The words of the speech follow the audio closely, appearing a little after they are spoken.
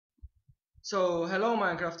So hello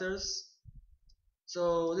Minecrafters.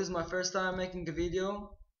 So this is my first time making a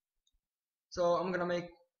video. So I'm gonna make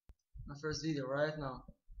my first video right now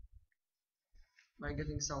by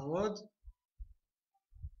getting some wood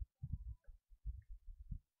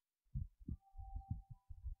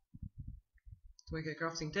to make a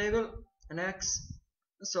crafting table, an axe,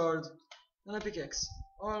 a sword, and a pickaxe,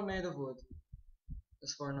 all made of wood.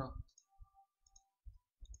 Just for now.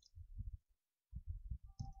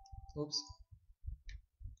 Oops,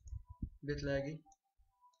 bit laggy.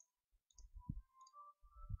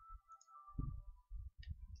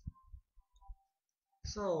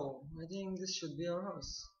 So I think this should be our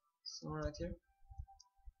house. Somewhere right here.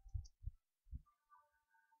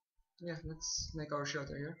 Yeah, let's make our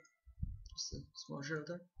shelter here. Just a small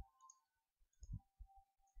shelter.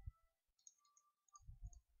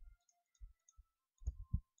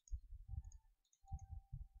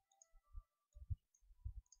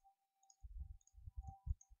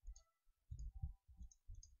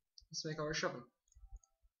 Let's make our shovel.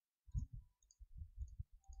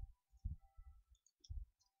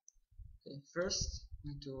 Okay, first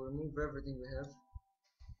we need to remove everything we have.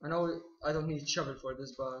 I know I don't need shovel for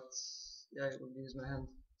this, but yeah, I will use my hand.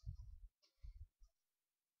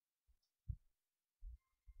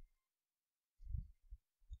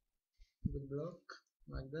 Good block,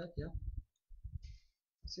 like that, yeah.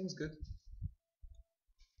 Seems good.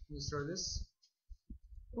 Destroy this.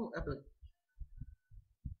 Oh, apple.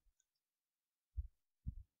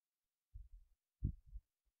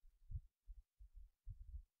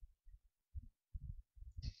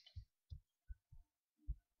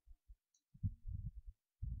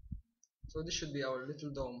 So this should be our little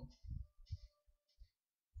dome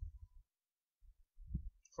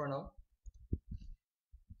for now.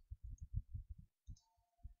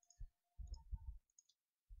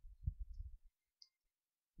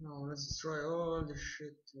 Now let's destroy all the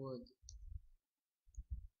shit wood.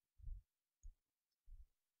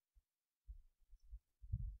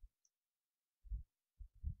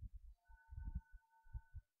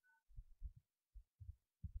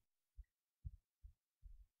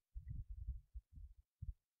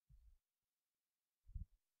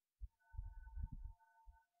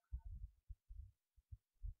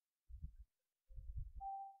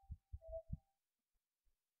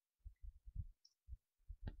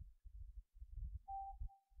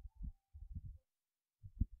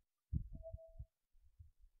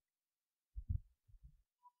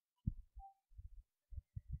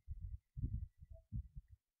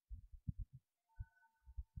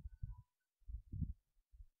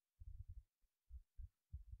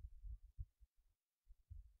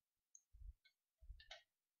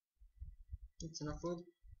 It's enough wood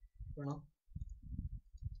for now.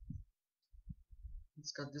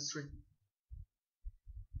 Let's cut this tree.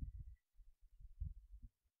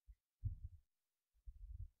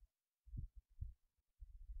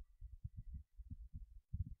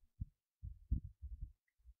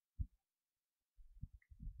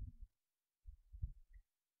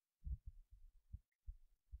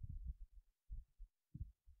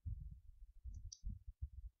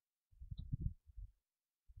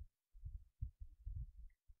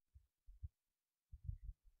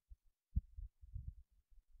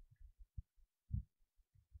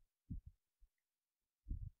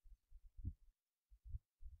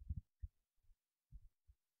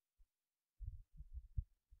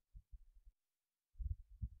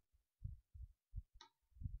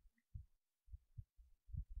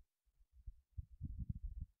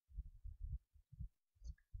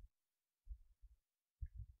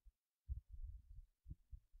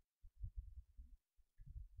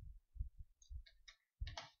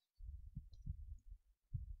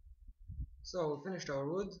 So we finished our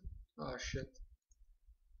wood. Oh shit.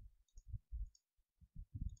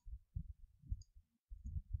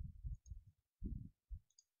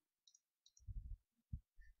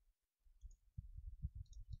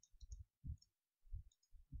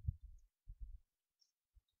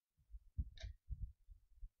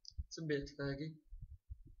 It's a bit laggy.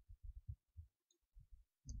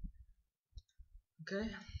 Okay,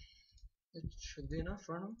 it should be enough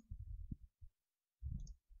for now.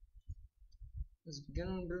 Let's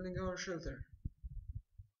begin building our shelter.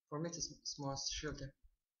 For me, it's a small shelter.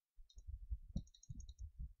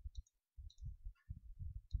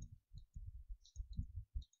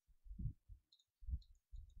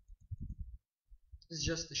 It's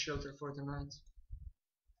just a shelter for the night.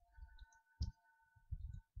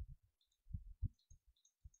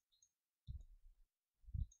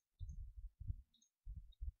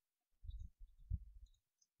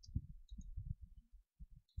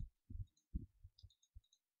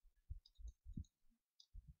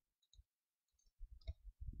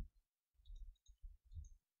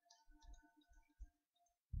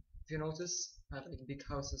 If you notice, I have like big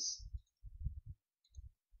houses.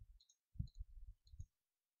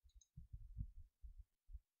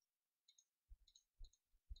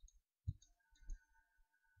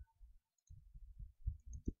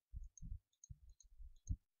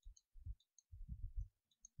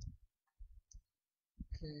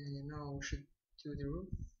 Okay, now we should do the roof.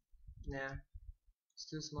 Nah, it's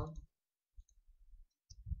too small.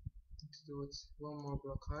 Need to do it one more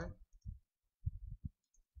block high.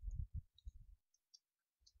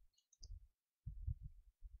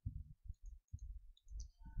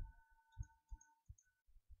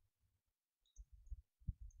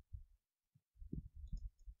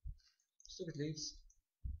 Stupid leaves.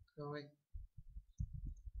 Go away.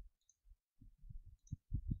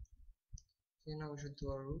 Okay, now we should do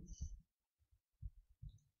our roof.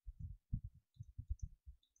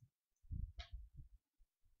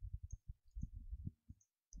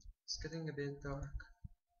 It's getting a bit dark.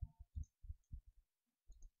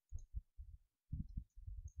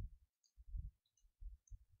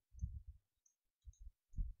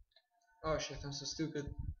 Oh shit, I'm so stupid.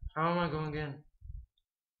 How am I going in?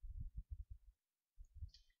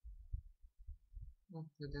 Oh,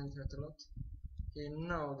 that didn't hurt a lot. Okay,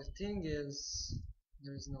 now the thing is,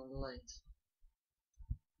 there is no light.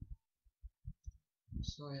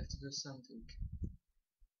 So I have to do something.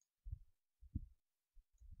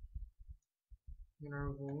 I'm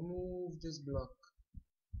gonna remove this block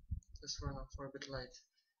just for now for a bit light.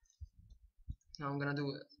 Now I'm gonna do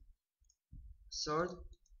a sword.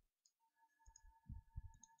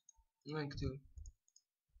 Make two,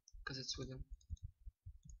 because it's wooden.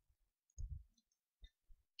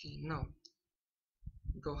 Okay, now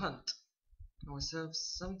go hunt ourselves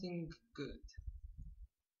something good.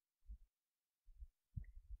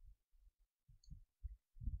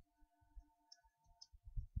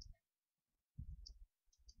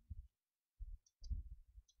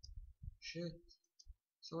 Shit,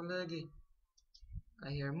 so laggy. I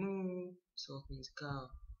hear moo, so it means cow.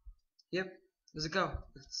 Yep, there's a cow.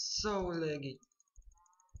 It's so laggy.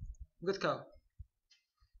 Good cow.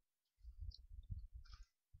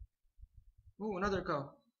 Oh, another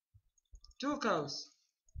cow. Two cows.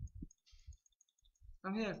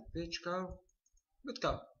 I'm here, bitch cow. Good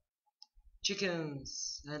cow.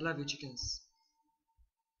 Chickens. I love you, chickens.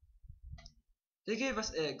 They gave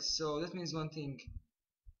us eggs, so that means one thing.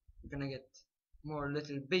 We're gonna get more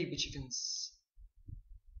little baby chickens.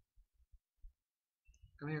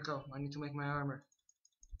 Come here, cow. I need to make my armor.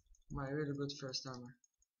 My really good first armor.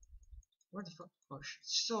 What the fuck? Oh,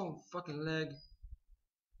 so fucking lag.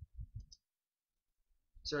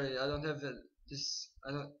 Sorry, I don't have this.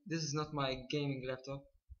 I don't. This is not my gaming laptop.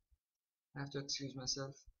 I have to excuse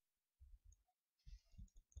myself.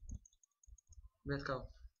 Red cow.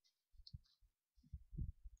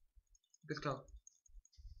 Good cow.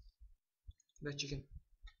 Red chicken.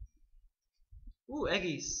 Ooh,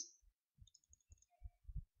 eggies.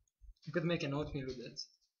 I could make an oatmeal with that.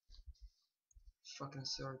 Fucking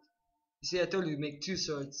sword. You see, I told you to make two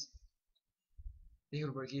swords. They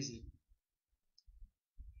will work easily.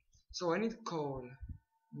 So I need coal.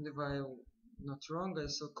 And if I'm not wrong, I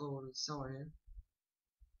saw coal somewhere here.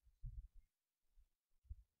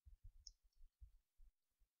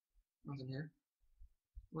 Nothing here.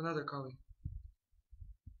 Another cow.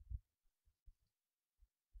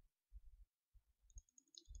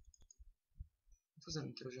 It was an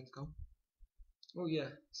intelligent cow. Oh yeah,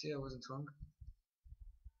 see, I wasn't wrong.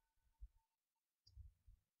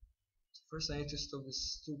 So first I need to stop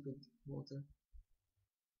this stupid water.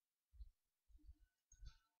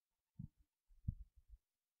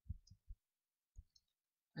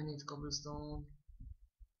 I need cobblestone.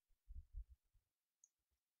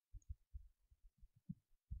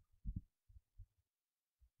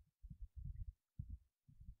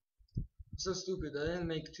 So stupid, I didn't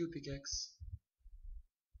make two pickaxes.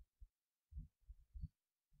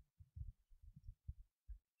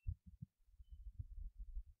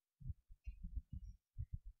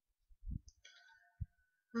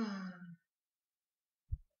 If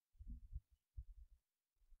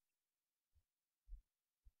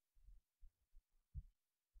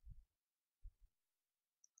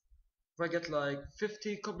I get like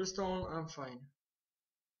 50 cobblestone, I'm fine.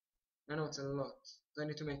 I know it's a lot. I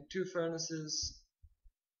need to make two furnaces,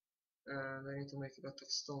 and I need to make a lot of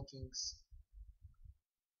stone things.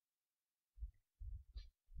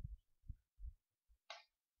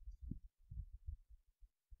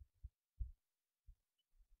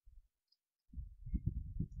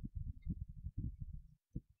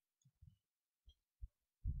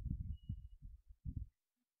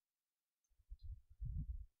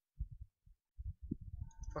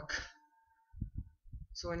 Fuck.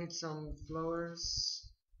 So I need some flowers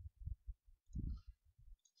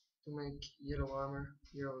to make yellow armor,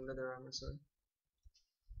 yellow leather armor, sorry.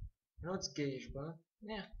 I know it's gauge, but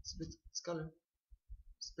yeah, it's color.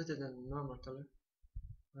 It's better than normal color,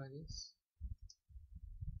 I guess.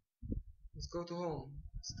 Let's go to home.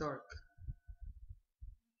 It's dark.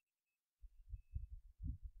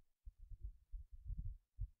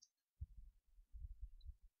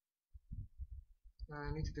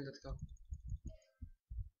 I need to kill that cow.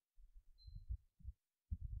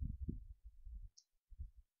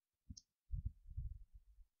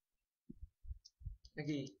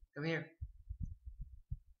 Aggie, come here.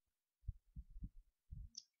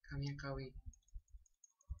 Come here, cowie.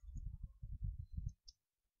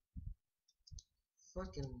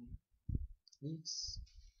 Fucking leaves.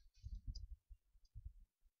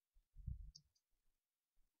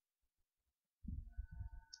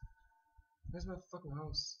 Where's my fucking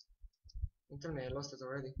house? Don't tell me I lost it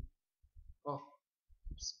already. Oh,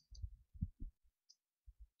 oops.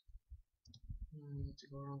 I need to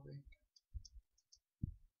go wrong way.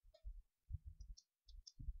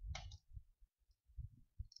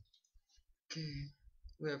 Okay,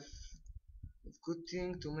 we have a good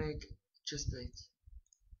thing to make chest plate.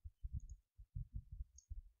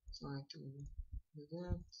 So I need to do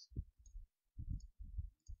that,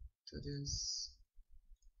 to this,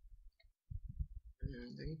 and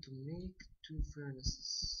I need to make 2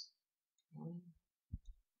 furnaces. One.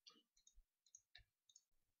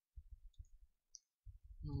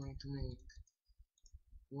 Now I need to make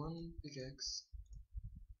 1 pickaxe.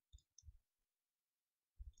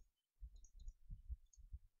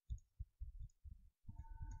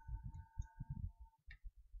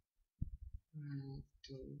 I need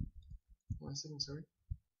to 1 second, sorry.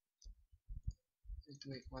 I need to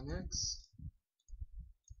make 1 axe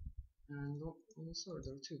and 1 sword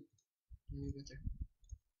or 2. Maybe better.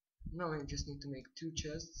 Now I just need to make 2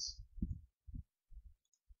 chests.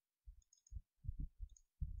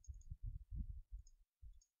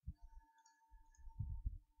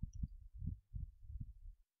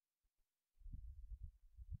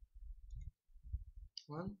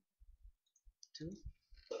 One, 2,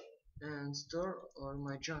 and store all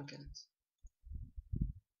my junk in it.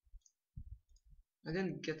 I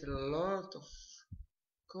didn't get a lot of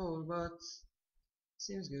coal, but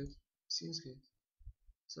seems good. Seems good.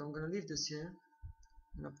 So I'm gonna leave this here.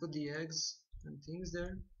 I'm gonna put the eggs and things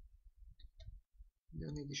there.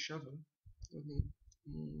 Don't need the shovel. Don't need.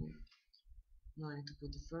 Now I need to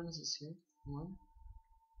put the furnaces here. 1.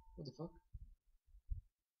 What the fuck?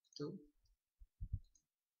 2.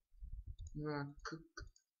 I'm gonna cook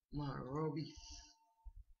my raw beef.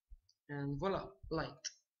 And voila, light.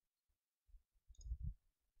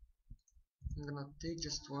 I'm gonna take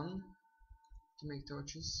just 1 to make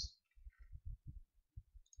torches.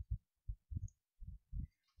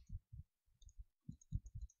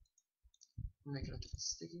 Make a lot of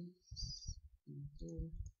stickies.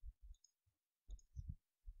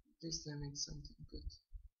 At least I made something good.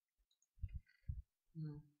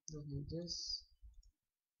 No, don't need this.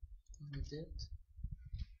 Don't need that.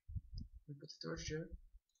 We put a torch here,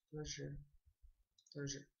 torch here,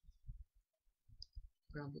 torch here.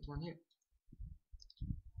 I'm gonna put 1 here.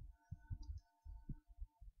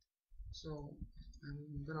 So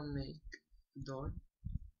I'm gonna make a door.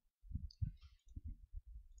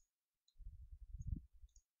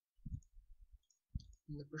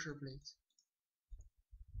 And the pressure plate.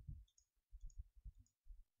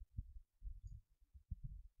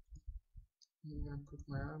 I'm gonna put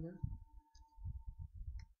my armor.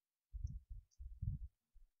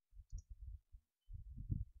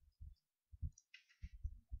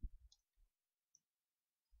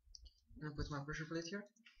 I'm gonna put my pressure plate here.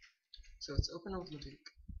 So it's open automatic.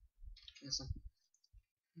 Awesome.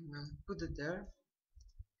 I'm gonna put it there.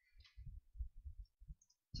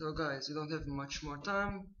 So guys, we don't have much more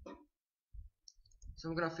time. So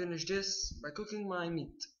I'm gonna finish this by cooking my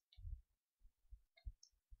meat.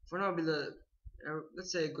 For now, build a,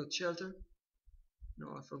 let's say a good shelter.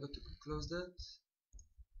 No, I forgot to close that.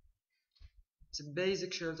 It's a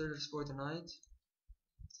basic shelter just for the night.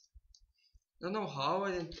 Don't know how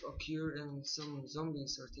I didn't occur in some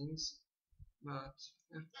zombies or things, but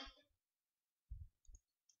yeah.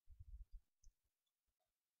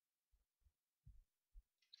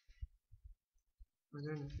 Are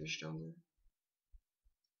there any fish down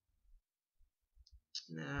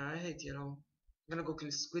there? Nah, I hate yellow. I'm gonna go kill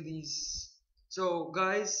squiddies. So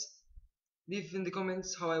guys, leave in the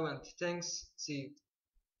comments how I went. Thanks, see you.